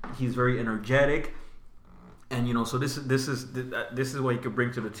 he's very energetic, and you know, so this is what he could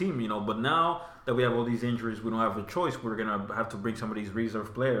bring to the team, you know. But now that we have all these injuries, we don't have a choice. We're gonna have to bring some of these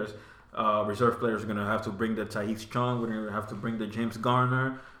reserve players. Reserve players are gonna have to bring the Tahith Chong. We're gonna have to bring the James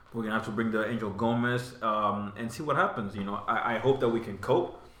Garner. We're gonna have to bring the Angel Gomez and see what happens. You know, I hope that we can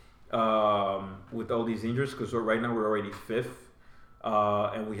cope with all these injuries because right now we're already fifth.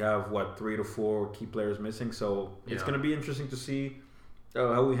 And we have 3 to 4 key players missing, so it's going to be interesting to see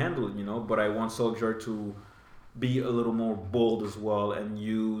how we handle it, you know. But I want Solskjaer to be a little more bold as well and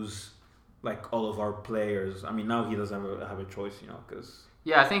use like all of our players. I mean, now he doesn't have a choice, you know, because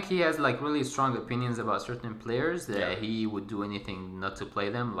I think he has like really strong opinions about certain players that he would do anything not to play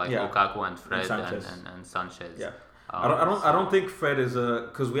them, like Lukaku and Fred and Sanchez. Yeah, I don't think Fred is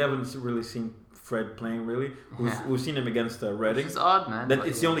because we haven't really seen Fred playing really. We've seen him against Reading. It's odd, man.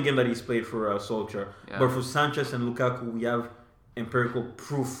 It's the only game that he's played for Solskjaer. Yeah. But for Sanchez and Lukaku, we have empirical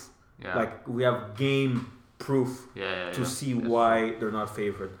proof. Yeah. Like we have game proof to see why they're not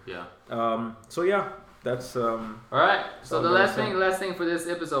favored. Yeah. That's all right. So the last thing for this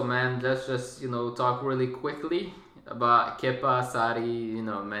episode, man. Let's just talk really quickly about Kepa, Sarri,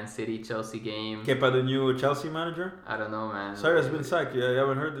 Man City, Chelsea game. Kepa, the new Chelsea manager? I don't know, man. Sarri has been sacked. You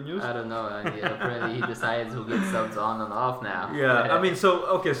haven't heard the news? I don't know. Apparently he decides who gets subs on and off now. Yeah, I mean,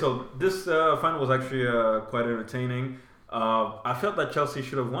 so this final was actually quite entertaining. I felt that Chelsea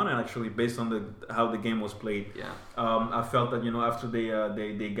should have won it, actually, based on how the game was played. Yeah. I felt that, after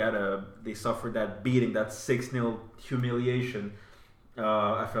they suffered that beating, that 6-0 humiliation,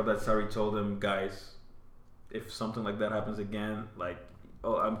 I felt that Sarri told them, guys, if something like that happens again,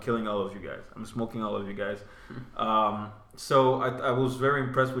 I'm killing all of you guys. I'm smoking all of you guys. So I was very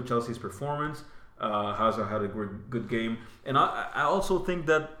impressed with Chelsea's performance. Hazard had a good game. And I also think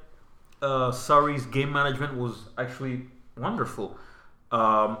that Sarri's game management was actually wonderful.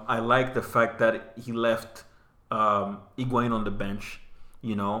 I like the fact that he left Higuain on the bench.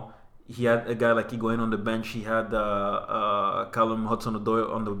 He had a guy like Higuain on the bench. He had Callum Hudson-Odoi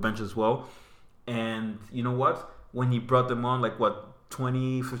on the bench as well. And you know what? When he brought them on,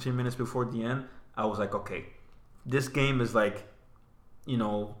 15 minutes before the end, I was like, okay, this game is the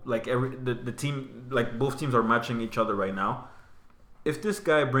team, both teams are matching each other right now. If this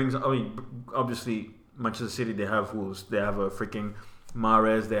guy obviously Manchester City, they have a freaking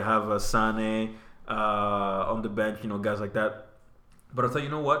Mahrez, they have a Sané on the bench, guys like that. But I thought, you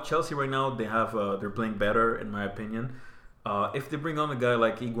know what? Chelsea right now, they're playing better in my opinion. If they bring on a guy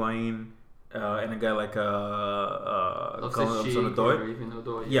like Higuain, and a guy like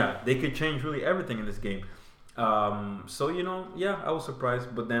Hudson-Odoi, they could change really everything in this game. I was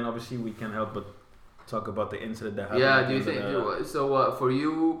surprised, but then obviously we can't help but talk about the incident that happened. Yeah, do you think so? For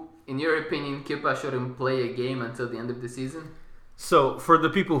you, in your opinion, Kepa shouldn't play a game until the end of the season? So for the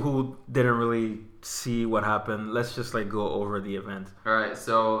people who didn't really see what happened, let's just like go over the event. All right,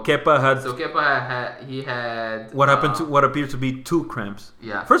 so Kepa had what happened to what appeared to be 2 cramps.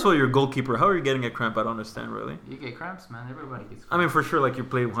 Yeah. First of all, you're a goalkeeper. How are you getting a cramp? I don't understand really. You get cramps, man. Everybody gets cramps. I mean, for sure, like you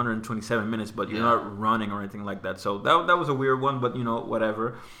played 127 minutes, but you're not running or anything like that. So that was a weird one, but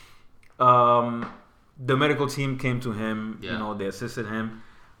whatever. The medical team came to him. Yeah. They assisted him.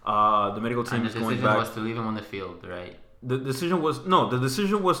 The medical team is going back. The decision was to leave him on the field, right? The decision was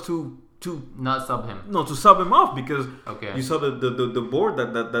to not sub him. No, to sub him off because you saw the board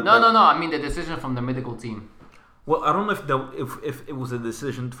that. No. I mean the decision from the medical team. Well, I don't know if it was a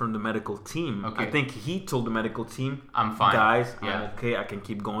decision from the medical team. Okay. I think he told the medical team, "I'm fine, guys. I'm okay. I can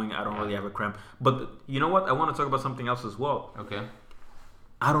keep going. I don't really have a cramp." But you know what? I want to talk about something else as well. Okay.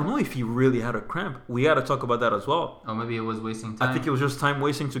 I don't know if he really had a cramp. We got to talk about that as well. Or maybe it was wasting time. I think it was just time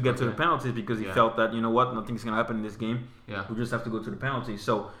wasting to get to the penalties because he felt that, you know what, nothing's going to happen in this game. Yeah. We just have to go to the penalties.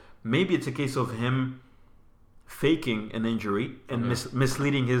 So maybe it's a case of him faking an injury and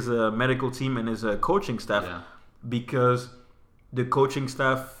misleading his medical team and his coaching staff because the coaching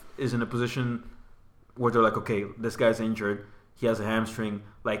staff is in a position where they're like, okay, this guy's injured. He has a hamstring.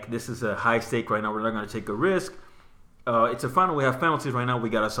 Like, this is a high stake right now. We're not going to take a risk. It's a final. We have penalties right now. We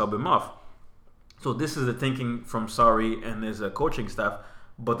gotta sub him off. So this is the thinking from Sarri and his coaching staff.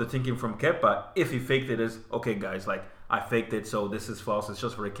 But the thinking from Kepa, if he faked it, is okay, guys. Like, I faked it, so this is false. It's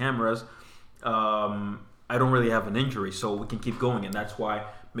just for the cameras. I don't really have an injury, so we can keep going. And that's why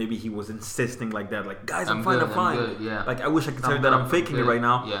maybe he was insisting like that. Like, guys, I'm fine. I'm fine. Good, yeah. Like, I wish I could tell you that I'm faking it right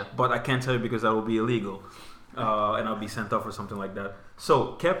now, yeah. but I can't tell you because that will be illegal, and I'll be sent off or something like that.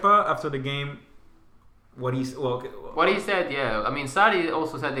 So Kepa, after the game. What he said, yeah. I mean, Sarri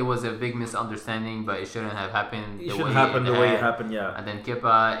also said there was a big misunderstanding, but it shouldn't have happened. It shouldn't happen the way it happened, yeah. And then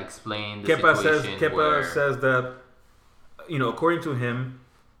Kepa explained the situation. Kepa says that, according to him,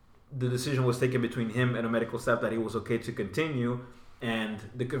 the decision was taken between him and the medical staff that he was okay to continue, and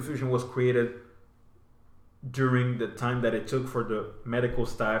the confusion was created during the time that it took for the medical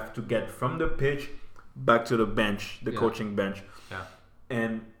staff to get from the pitch back to the bench, the coaching bench. Yeah.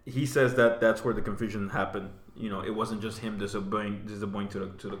 And he says that that's where the confusion happened. It wasn't just him disobeying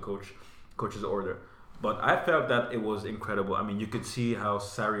to the coach's order. But I felt that it was incredible. I mean, you could see how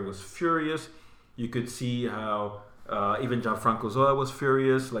Sarri was furious. You could see how even Gianfranco Zola was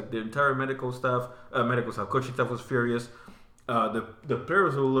furious. Like the entire medical staff, coaching staff was furious. The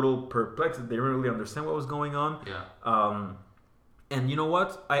players were a little perplexed. They didn't really understand what was going on. Yeah. And you know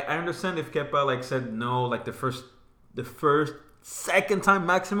what? I understand if Kepa said no, the first. Second time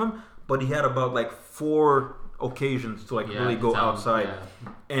maximum, but he had about 4 occasions to really go outside,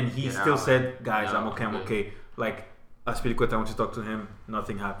 and he still said, "Guys, I'm okay." Azpilicueta wants to talk to him,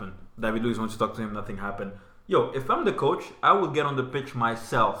 nothing happened. David Luiz wants to talk to him, nothing happened. If I'm the coach, I would get on the pitch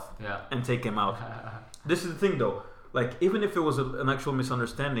myself and take him out. This is the thing, though. Even if it was an actual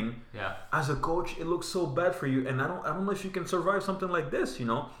misunderstanding, as a coach, it looks so bad for you, and I don't know if you can survive something like this.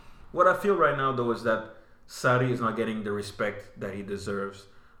 What I feel right now, though, is that Sarri is not getting the respect that he deserves.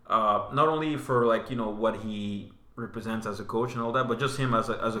 Not only for what he represents as a coach and all that, but just him as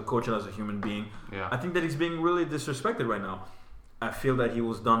a coach and as a human being. Yeah. I think that he's being really disrespected right now. I feel that he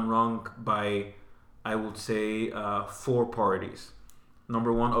was done wrong by, I would say, 4 parties.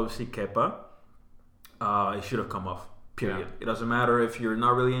 Number 1, obviously Kepa. He should have come off. Period. Yeah. It doesn't matter if you're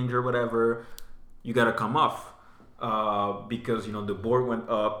not really injured, whatever. You gotta come off because the board went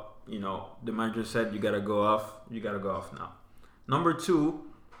up. The manager said you gotta go off. You gotta go off now. Number 2,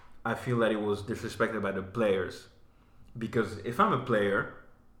 I feel that it was disrespected by the players, because if I'm a player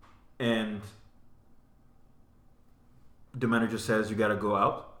and the manager says you gotta go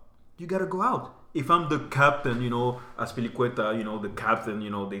out, you gotta go out. If I'm the captain, Azpilicueta, the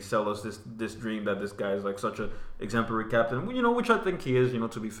captain, they sell us this dream that this guy is such a exemplary captain, which I think he is,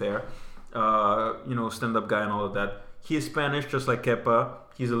 to be fair, stand-up guy and all of that. He is Spanish, just like Kepa.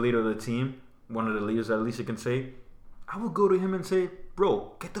 He's the leader of the team, one of the leaders, at least you can say. I would go to him and say,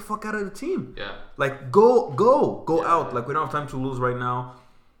 bro, get the fuck out of the team. Yeah. Go out. We don't have time to lose right now.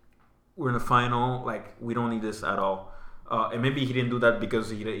 We're in the final. We don't need this at all. And maybe he didn't do that because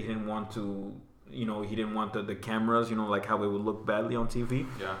he didn't want to, he didn't want the cameras, how it would look badly on TV.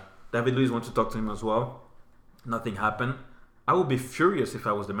 Yeah. David Luiz wants to talk to him as well. Nothing happened. I would be furious if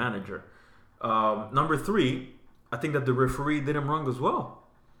I was the manager. Number 3, I think that the referee did him wrong as well.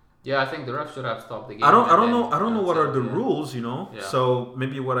 Yeah, I think the ref should have stopped the game. I don't know what are the rules, Yeah. So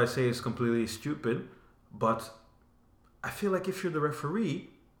maybe what I say is completely stupid, but I feel like if you're the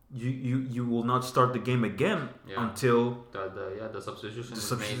referee, you will not start the game again until the substitution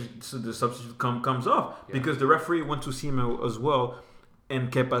the substitute comes off because the referee went to see him as well,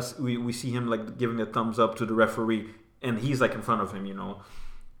 and Kepa, we see him like giving a thumbs up to the referee, and he's like in front of him,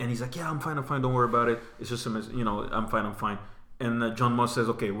 and he's like, I'm fine, don't worry about it, it's just I'm fine, and John Moss says,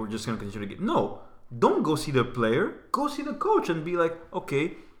 okay, we're just gonna continue the game. No, don't go see the player, go see the coach and be like,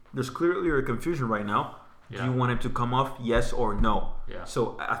 okay, there's clearly a confusion right now. Do you want him to come off? Yes or no? Yeah.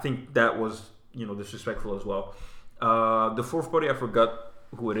 So I think that was, disrespectful as well. The fourth party, I forgot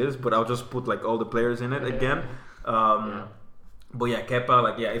who it is, but I'll just put like all the players in it again. But yeah,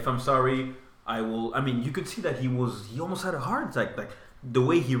 Kepa, if I'm sorry, I will. I mean, you could see that he almost had a heart attack. Like the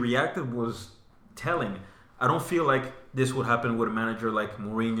way he reacted was telling. I don't feel like this would happen with a manager like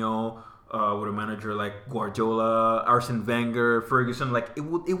Mourinho, with a manager like Guardiola, Arsene Wenger, Ferguson. Like it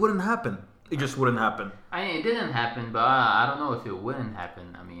wouldn't happen. It just wouldn't happen. I mean, it didn't happen, but I don't know if it wouldn't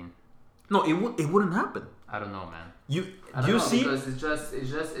happen. I mean, no, it wouldn't happen. I don't know, man. Do you see? Because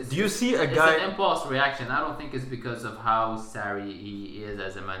it's do you see a guy? It's an impulse reaction. I don't think it's because of how sorry he is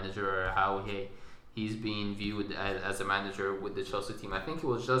as a manager or how he's being viewed as a manager with the Chelsea team. I think it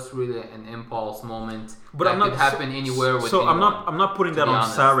was just really an impulse moment that could happen anywhere. With anyone, I'm not putting that on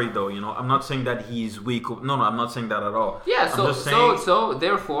Sarri though. I'm not saying that he's weak. No, I'm not saying that at all. Yeah. So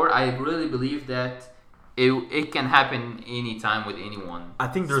therefore, I really believe that it can happen anytime with anyone. I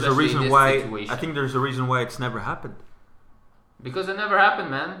think there's a reason why. Situation. I think there's a reason why it's never happened. Because it never happened,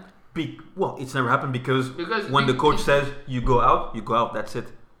 man. It's never happened because when the coach says you go out. That's it.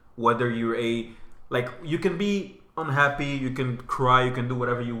 Whether you're you can be unhappy, you can cry, you can do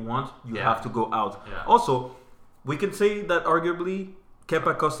whatever you want. You have to go out. Yeah. Also, we can say that arguably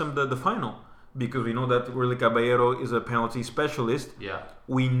Kepa cost him the final because we know that Willy Caballero is a penalty specialist. Yeah.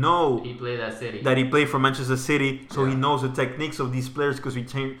 We know he played at City. That he played for Manchester City, so he knows the techniques of these players because he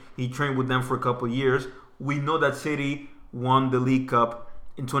trained with them for a couple of years. We know that City won the League Cup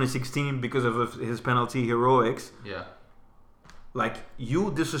in 2016 because of his penalty heroics. Yeah. Like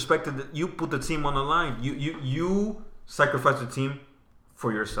you disrespected, you put the team on the line. You sacrifice the team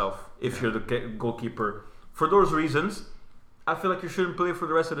for yourself if you're the goalkeeper. For those reasons, I feel like you shouldn't play for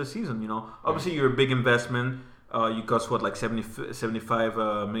the rest of the season. Obviously you're a big investment. You cost 75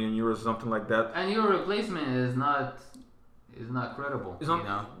 million euros or something like that. And your replacement is not credible. It's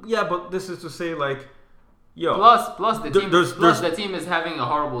not, yeah, but this is to say plus the team is having a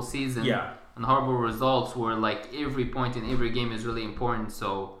horrible season. Yeah. And horrible results where every point in every game is really important.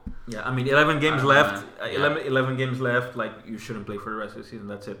 So yeah, I mean 11 games left. 11 games left. You shouldn't play for the rest of the season.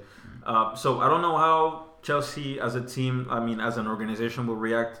 That's it. So I don't know how Chelsea as a team, I mean as an organization, will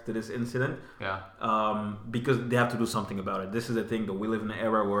react to this incident. Yeah. Because they have to do something about it. This is the thing that we live in an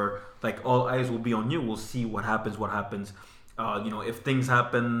era where all eyes will be on you. We'll see what happens. If things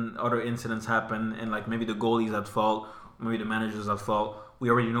happen, other incidents happen, and maybe the goalie's at fault, maybe the manager's at fault. We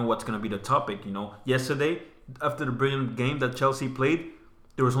already know what's going to be the topic, Yesterday, after the brilliant game that Chelsea played,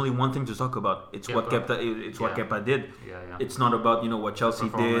 there was only one thing to talk about. It's what Kepa did. Yeah. It's not about, what Chelsea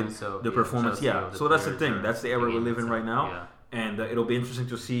did, the performance. Chelsea, so that's the thing. That's the era we live in right now. Yeah. And it'll be interesting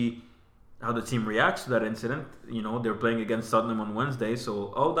to see how the team reacts to that incident. They're playing against Tottenham on Wednesday.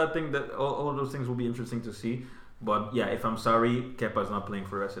 So all of those things will be interesting to see. But yeah, if I'm sorry, Kepa's not playing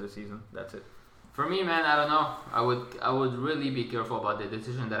for the rest of the season. That's it. For me, man, I don't know. I would really be careful about the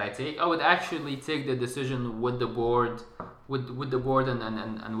decision that I take. I would actually take the decision with the board, with the board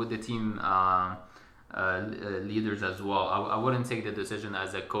and with the team leaders as well. I wouldn't take the decision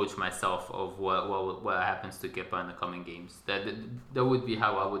as a coach myself of what happens to Kepa in the coming games. That would be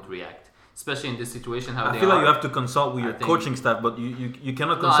how I would react. Especially in this situation, I feel like you have to consult with your coaching staff, but you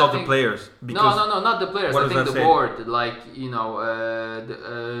cannot consult the players. Because no, not the players. I think the board, the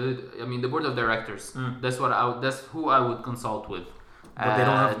board of directors. That's who I would consult with. But they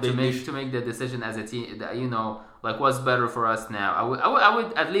don't have to make the decision as a team. What's better for us now. I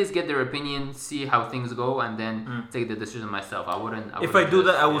would at least get their opinion, see how things go, and then take the decision myself. I wouldn't. If I do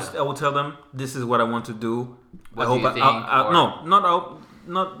that, I will tell them this is what I want to do. What do you think?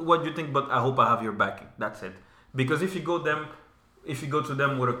 Not what you think, but I hope I have your backing. That's it. Because if you go to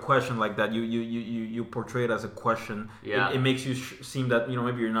them with a question like that, you portray it as a question. Yeah. It makes you seem that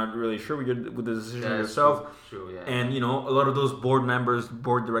maybe you're not really sure with the decision yourself. True, yeah. And a lot of those board members,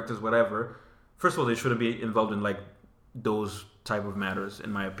 board directors, whatever. First of all, they shouldn't be involved in those type of matters,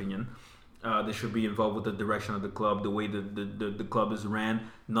 in my opinion. They should be involved with the direction of the club, the way the club is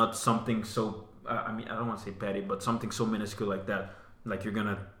ran, not something so. I don't want to say petty, but something so minuscule like that. You're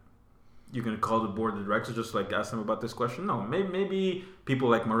gonna call the board of directors just ask them about this question. No, maybe people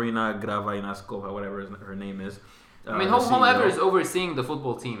like Marina Grava Inaskova, whatever her name is, I mean, the whoever CEO. is overseeing the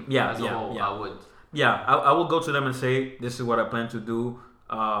football team Yeah, as a yeah, whole, yeah. I would. Yeah, I will go to them and say, this is what I plan to do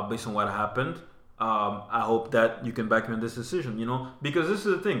based on what happened. I hope that you can back me on this decision, because this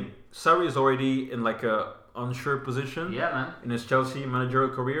is the thing. Sarri is already in like a unsure position Yeah, man. in his Chelsea managerial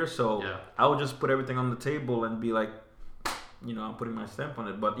career. So Yeah. I would just put everything on the table and be like, I'm putting my stamp on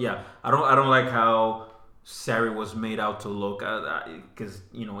it. But yeah, I don't like how Sarri was made out to look, because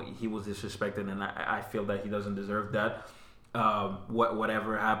he was disrespected, and I feel that he doesn't deserve that.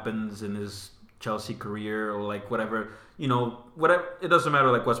 Whatever happens in his Chelsea career, or like whatever, whatever, it doesn't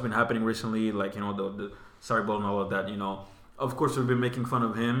matter like what's been happening recently, like the Sarri ball and all of that. Of course we've been making fun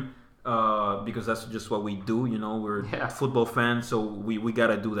of him because that's just what we do. We're football fans, so we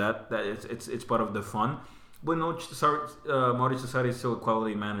gotta do that. That it's part of the fun. But no, Mauricio Sarri is still a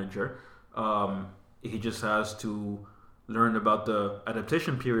quality manager. He just has to learn about the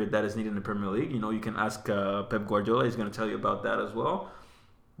adaptation period that is needed in the Premier League. You can ask Pep Guardiola; he's going to tell you about that as well.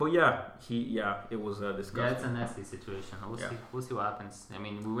 But it was disgusting. Yeah, it's a nasty situation. We'll see what happens. I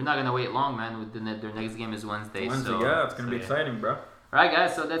mean, we're not gonna wait long, man. Their next game is Wednesday. It's gonna be exciting, bro. All right,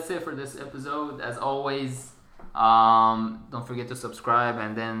 guys. So that's it for this episode. As always, don't forget to subscribe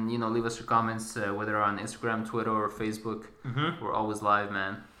and then leave us your comments whether on Instagram, Twitter, or Facebook. Mm-hmm. We're always live,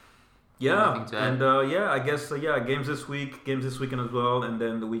 man. Yeah, and I guess games this weekend as well, and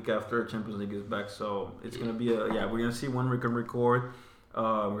then the week after Champions League is back. So it's gonna be we're gonna see when we can record.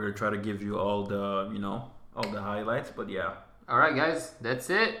 We're gonna try to give you all the all the highlights, but yeah. All right, guys, that's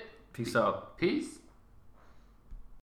it. Peace out. Peace.